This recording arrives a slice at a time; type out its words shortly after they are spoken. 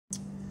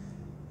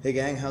Hey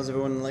gang, how's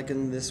everyone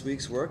liking this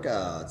week's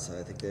workouts?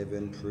 I think they've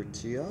been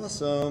pretty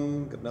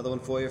awesome. Got another one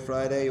for you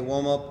Friday. Your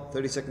warm up,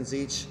 30 seconds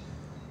each,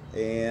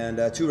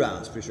 and 2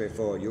 rounds, pretty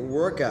straightforward. Your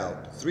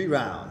workout, 3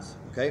 rounds,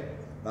 okay?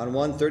 Round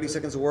 1, 30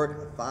 seconds of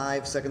work,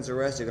 5 seconds of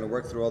rest. You're gonna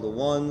work through all the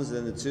 1s,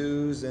 then the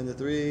 2s, and the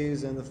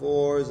 3s, and the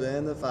 4s,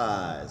 and the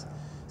 5s.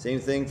 Same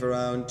thing for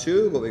round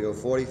 2, but we go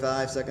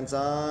 45 seconds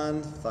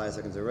on, 5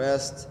 seconds of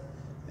rest,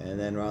 and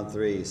then round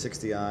 3,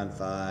 60 on,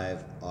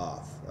 5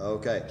 off.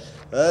 Okay,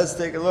 let's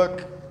take a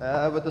look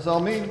at what this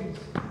all means.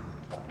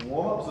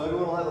 Warm up, so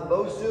everyone will have a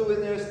BOSU in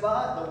their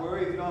spot. Don't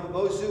worry if you don't have a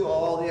BOSU,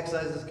 all the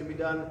exercises can be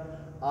done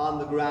on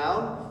the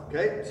ground.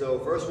 Okay, so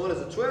first one is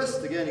a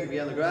twist. Again, you can be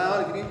on the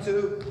ground if you need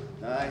to.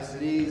 Nice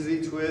and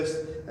easy twist.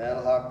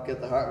 That'll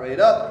get the heart rate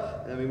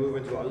up. And then we move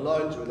into our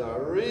lunge with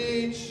our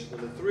reach.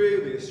 Number 3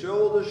 will be a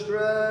shoulder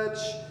stretch.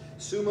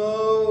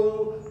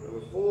 Sumo.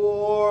 Number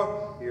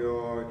 4,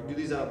 you can do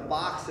these on a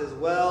box as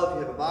well. If you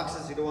have a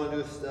boxes, you don't want to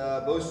do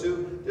a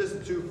BOSU. Just a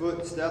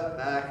 2-foot step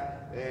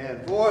back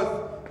and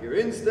forth. Your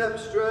instep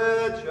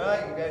stretch,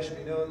 right? You guys should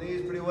be knowing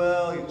these pretty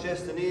well. Your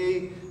chest to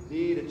knee,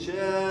 knee to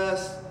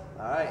chest.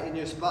 All right, in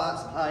your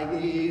spots, high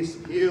knees,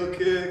 heel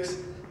kicks.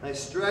 Nice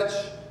stretch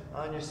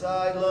on your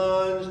side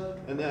lunge,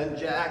 and then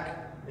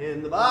jack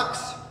in the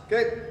box.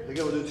 Okay,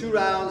 again, we'll do 2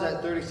 rounds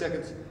at 30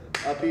 seconds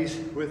apiece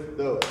with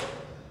those.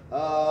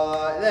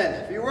 And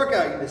then for your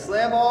workout, you can do a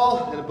slam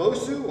ball and a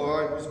BOSU,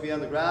 or you can just be on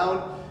the ground.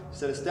 A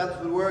set of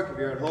steps would work. If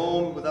you're at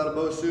home without a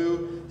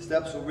BOSU,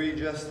 steps will be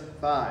just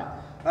fine.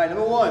 All right,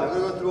 number 1, we're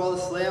going to go through all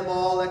the slam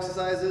ball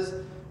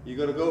exercises. You're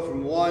going to go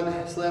from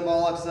 1 slam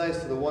ball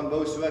exercise to the 1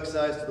 BOSU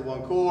exercise to the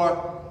 1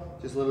 core.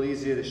 Just a little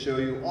easier to show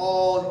you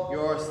all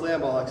your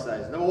slam ball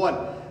exercises. Number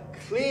 1,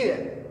 clean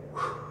it.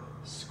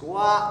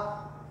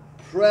 Squat,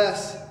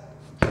 press,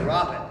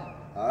 drop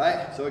it. All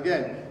right, so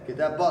again, get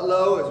that butt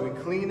low as we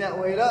clean that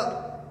weight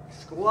up.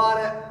 Squat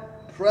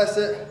it, press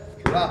it,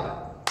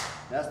 drop it.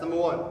 That's number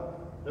 1.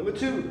 Number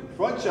 2,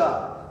 front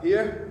chop.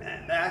 Here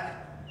and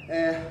back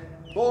and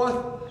forth.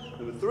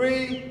 Number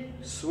 3,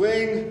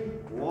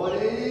 swing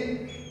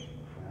 180.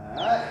 All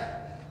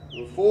right.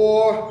 Number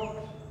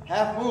 4,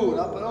 half moon,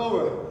 up and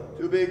over.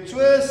 2 big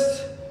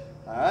twists.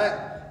 All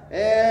right.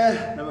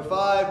 And number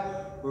 5,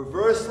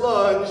 reverse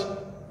lunge,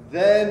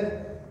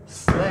 then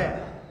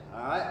slam.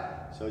 All right.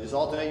 So just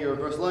alternate your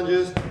reverse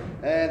lunges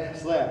and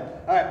slam.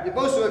 All right. Your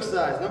BOSU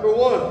exercise. Number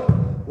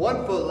 1,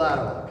 1-foot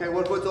lateral. Okay.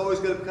 1 foot's always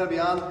going to kind of be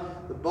on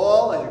the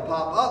ball as you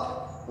pop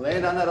up.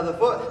 Land on that other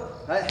foot.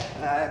 All right.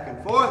 Back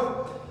and forth.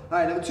 All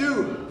right. Number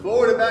 2,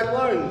 forward and back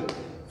lunge.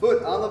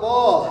 Foot on the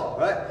ball. All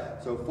right.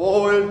 So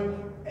forward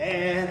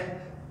and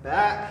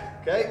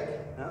back. Okay.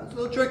 Now it's a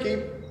little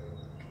tricky.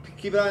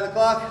 Keep an eye on the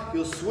clock.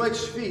 You'll switch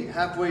feet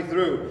halfway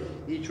through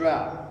each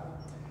round.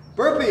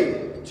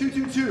 Burpee,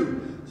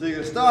 2-2-2. So you're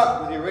going to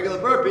start with your regular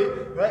burpee,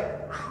 right?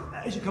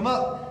 As you come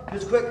up,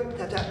 just quick,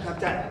 tap, tap, tap,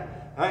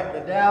 tap. All right,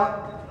 then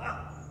down,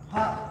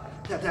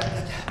 hop, tap, tap,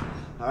 tap, tap.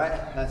 All right,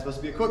 that's supposed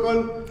to be a quick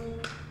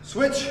one.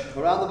 Switch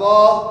around the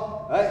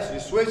ball. All right, so you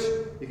switch.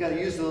 You got to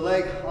use the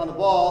leg on the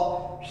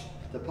ball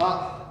to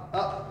pop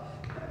up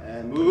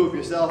and move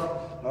yourself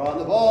around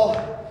the ball.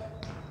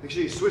 Make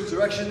sure you switch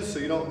directions so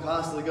you don't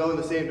constantly go in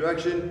the same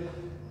direction.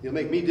 You'll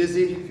make me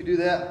dizzy if you do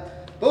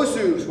that.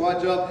 BOSU,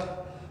 squat jump,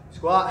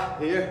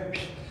 squat here.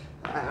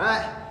 All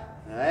right,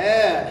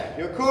 and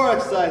your core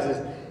exercises.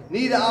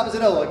 Knee to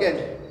opposite elbow.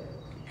 Again,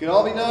 can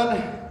all be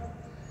done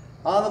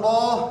on the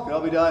ball, can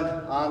all be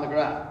done on the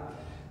ground.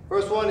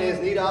 First one is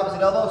knee to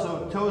opposite elbow,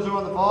 so toes are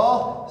on the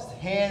ball,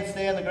 hands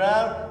stay on the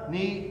ground,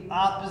 knee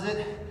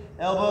opposite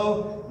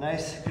elbow,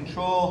 nice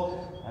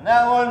control on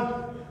that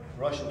one.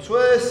 Russian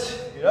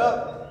twist, get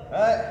up,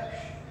 all right.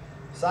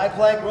 Side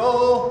plank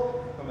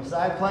roll from a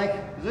side plank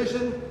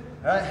position,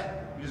 all right.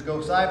 You just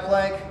go side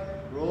plank,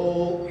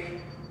 roll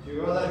to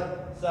your other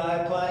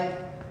side plank,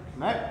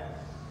 all right.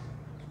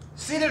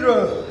 Seated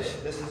rows,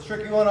 this is a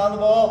tricky one on the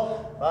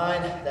ball.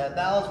 Find that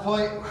balance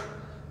point,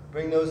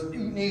 bring those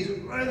knees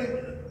right in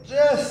the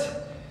chest,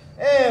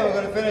 and we're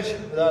gonna finish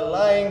with our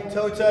lying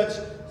toe touch.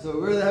 So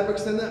really have to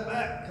extend that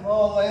back, come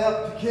all the way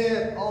up if you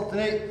can,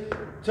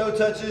 alternate toe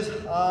touches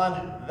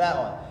on that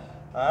one.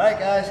 All right,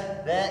 guys,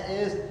 that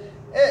is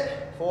it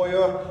for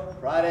your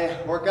Friday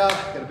workout.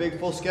 Got a big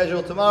full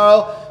schedule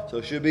tomorrow, so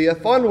it should be a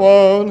fun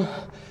one.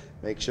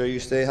 Make sure you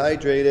stay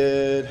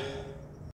hydrated.